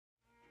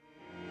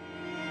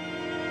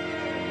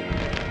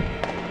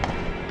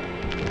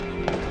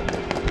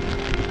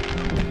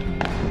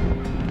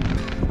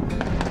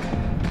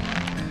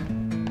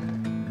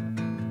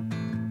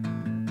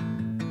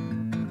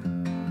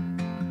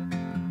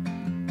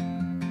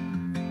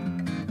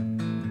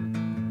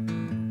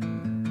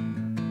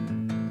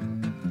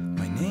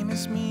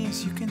as me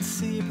as you can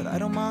see, but I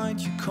don't mind,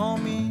 you call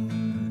me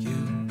you.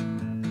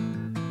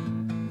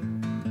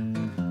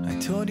 I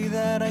told you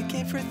that I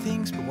came for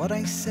things, but what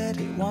I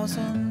said, it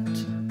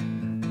wasn't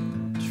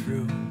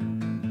true.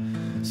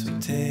 So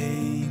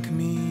take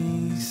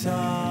me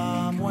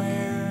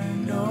somewhere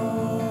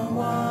no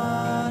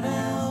one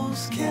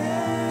else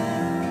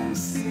can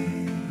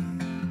see.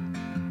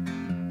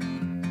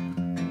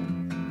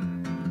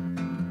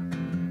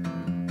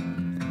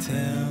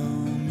 Tell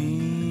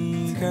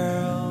me,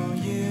 girl,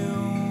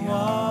 you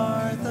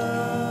are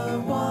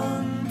the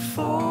one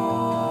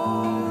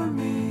for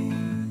me.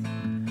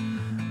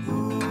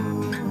 Ooh.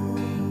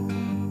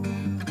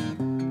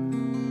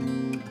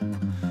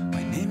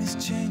 My name is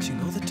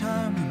changing all the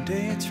time. One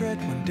day it's red,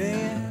 one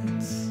day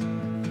it's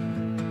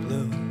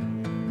blue.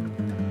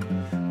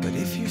 But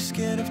if you're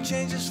scared of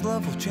change, this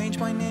love will change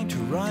my name to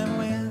rhyme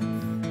with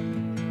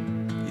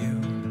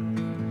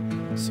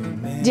you. So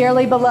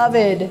Dearly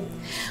beloved,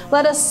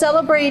 let us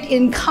celebrate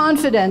in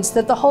confidence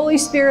that the Holy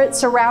Spirit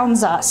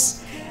surrounds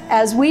us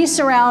as we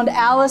surround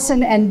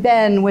Alyson and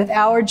Ben with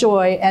our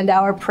joy and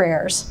our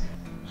prayers.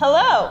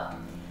 Hello.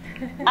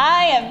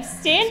 I am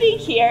standing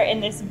here in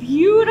this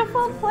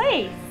beautiful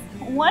place,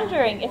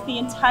 wondering if the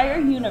entire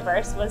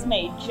universe was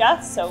made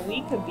just so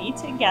we could be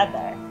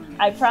together.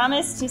 I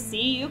promise to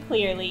see you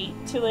clearly,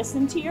 to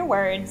listen to your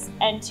words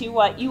and to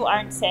what you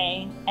aren't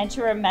saying, and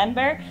to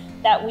remember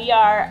that we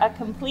are a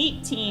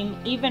complete team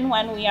even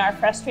when we are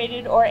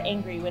frustrated or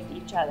angry with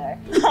each other.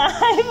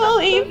 I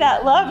believe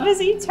that love is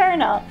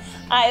eternal.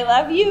 I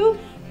love you.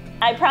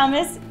 I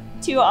promise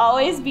to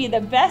always be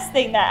the best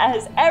thing that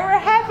has ever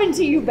happened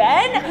to you,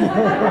 Ben.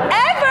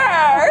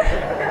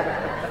 Ever!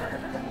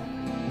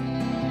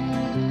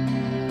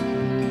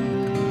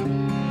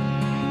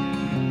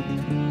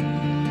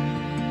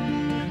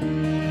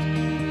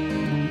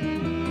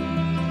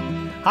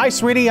 Hi,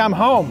 sweetie, I'm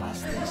home.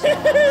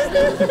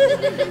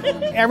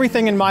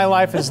 Everything in my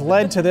life has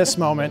led to this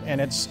moment, and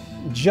it's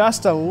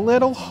just a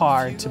little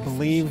hard to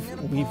believe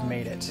we've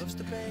made it.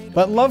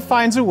 But love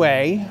finds a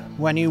way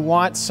when you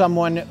want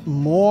someone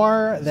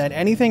more than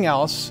anything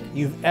else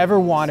you've ever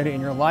wanted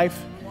in your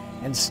life.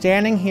 And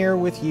standing here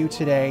with you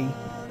today,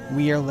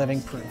 we are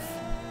living proof.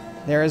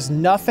 There is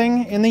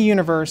nothing in the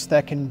universe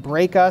that can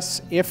break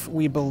us if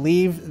we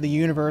believe the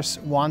universe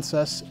wants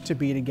us to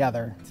be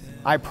together.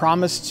 I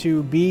promise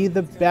to be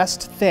the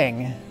best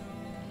thing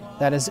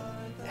that has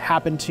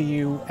happened to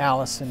you,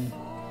 Alyson,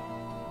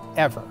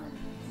 ever.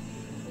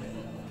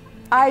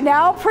 I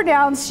now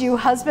pronounce you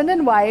husband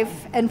and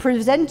wife and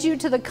present you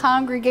to the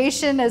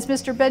congregation as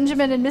Mr.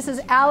 Benjamin and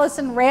Mrs.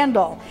 Alyson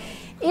Randall.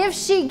 If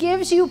she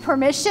gives you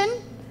permission,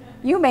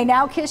 you may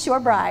now kiss your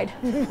bride.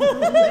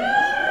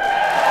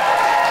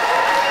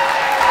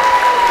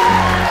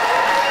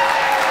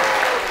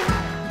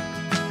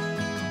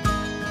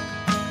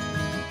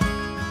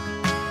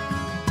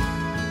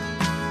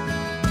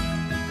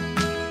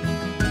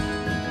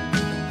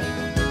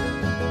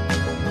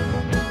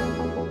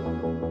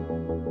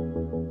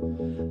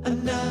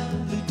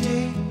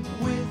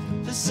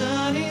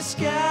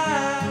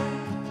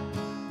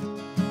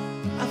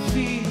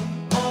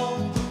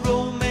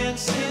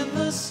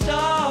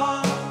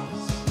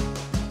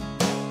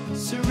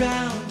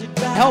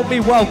 Help me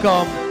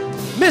welcome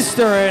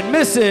Mr. and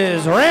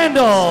Mrs.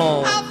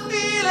 Randall.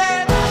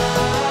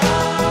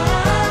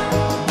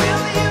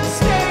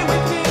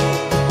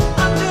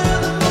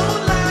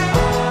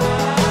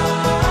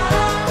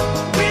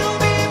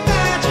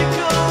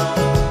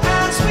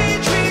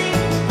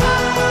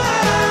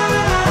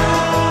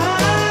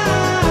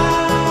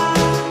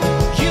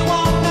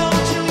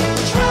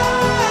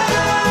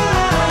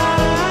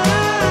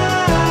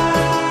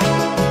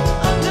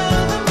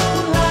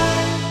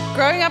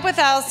 With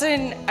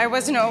Alyson, I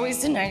wasn't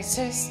always the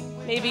nicest,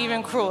 maybe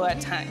even cruel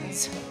at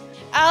times.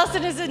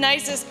 Alyson is the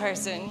nicest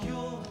person,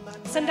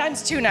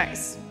 sometimes too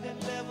nice,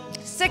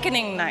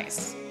 sickening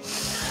nice.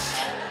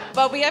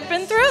 But we have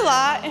been through a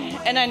lot,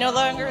 and I no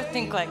longer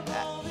think like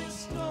that.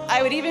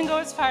 I would even go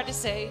as far to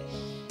say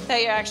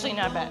that you're actually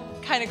not bad,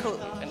 kind of cool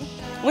even.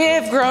 We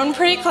have grown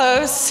pretty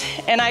close,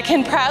 and I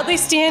can proudly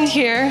stand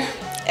here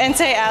and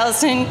say,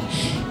 Alyson,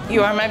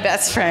 you are my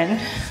best friend.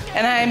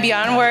 And I am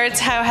beyond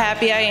words how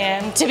happy I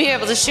am to be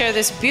able to share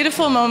this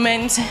beautiful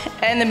moment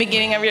and the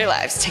beginning of your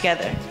lives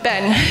together.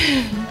 Ben,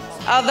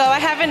 although I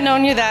haven't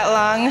known you that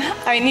long,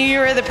 I knew you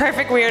were the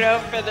perfect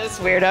weirdo for this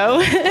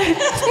weirdo.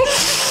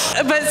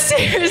 But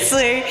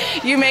seriously,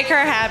 you make her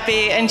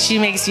happy and she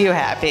makes you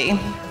happy.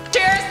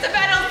 Cheers to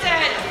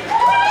Benelton!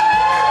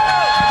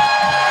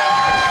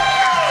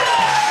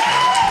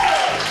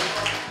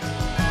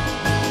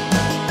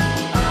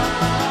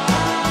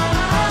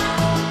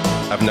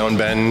 I've known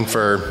Ben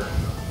for,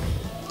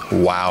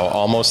 wow,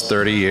 almost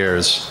 30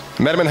 years.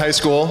 Met him in high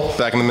school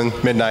back in the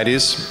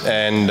mid-90s,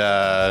 and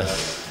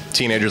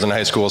teenagers in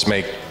high schools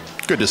make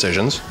good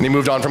decisions. And he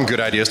moved on from good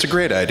ideas to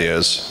great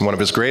ideas. One of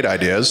his great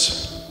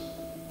ideas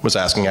was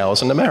asking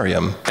Alyson to marry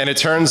him. And it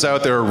turns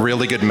out they're a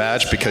really good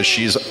match because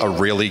she's a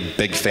really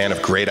big fan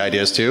of great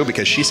ideas too,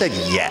 because she said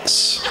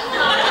yes.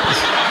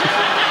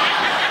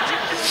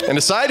 And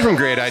aside from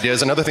great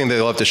ideas, another thing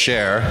they love to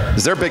share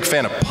is they're a big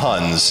fan of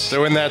puns.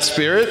 So in that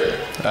spirit,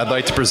 I'd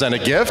like to present a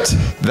gift.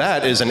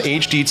 That is an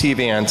HD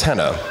TV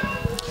antenna.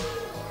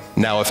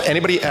 Now, if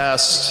anybody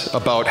asks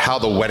about how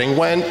the wedding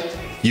went,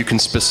 you can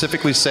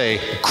specifically say,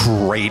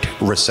 great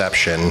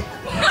reception.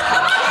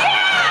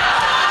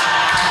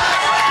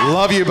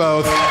 Love you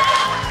both.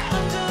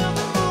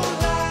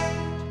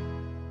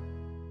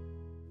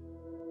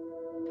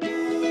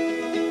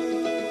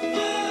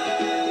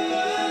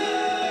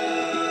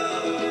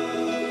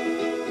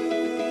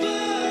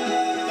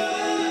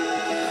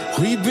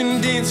 We've been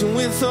dancing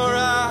with our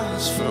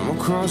eyes from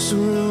across the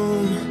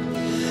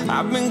room.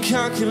 I've been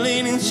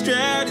calculating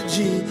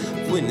strategy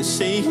when to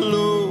say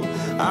hello.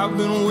 I've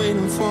been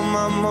waiting for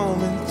my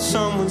moment.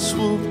 Someone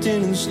swooped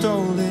in and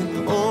stole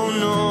it. Oh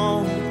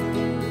no,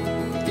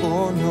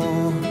 oh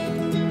no.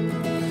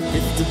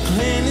 If the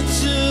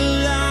planets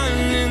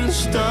align and the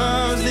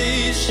stars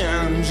they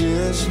shine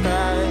just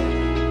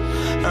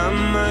right, I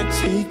might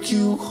take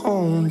you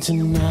home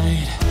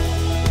tonight.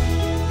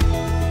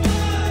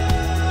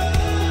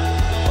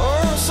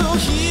 So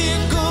here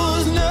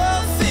goes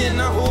nothing.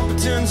 I hope it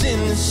turns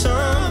into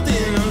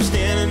something. I'm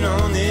standing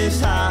on this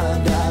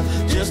high dive,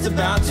 just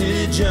about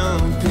to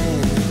jump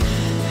in,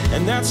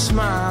 and that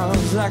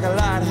smile's like a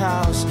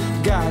lighthouse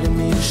guiding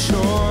me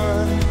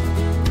ashore.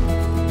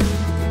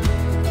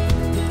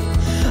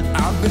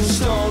 I've been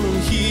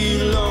stalling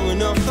here long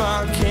enough,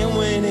 I can't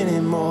wait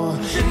anymore.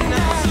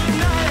 Tonight,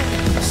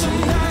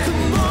 tonight,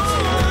 come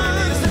on,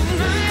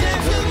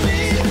 dance with me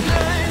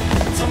tonight.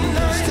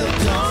 Tonight's the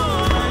dawn.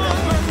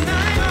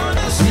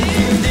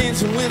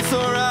 Dancing with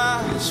our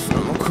eyes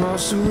from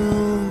across the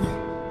room.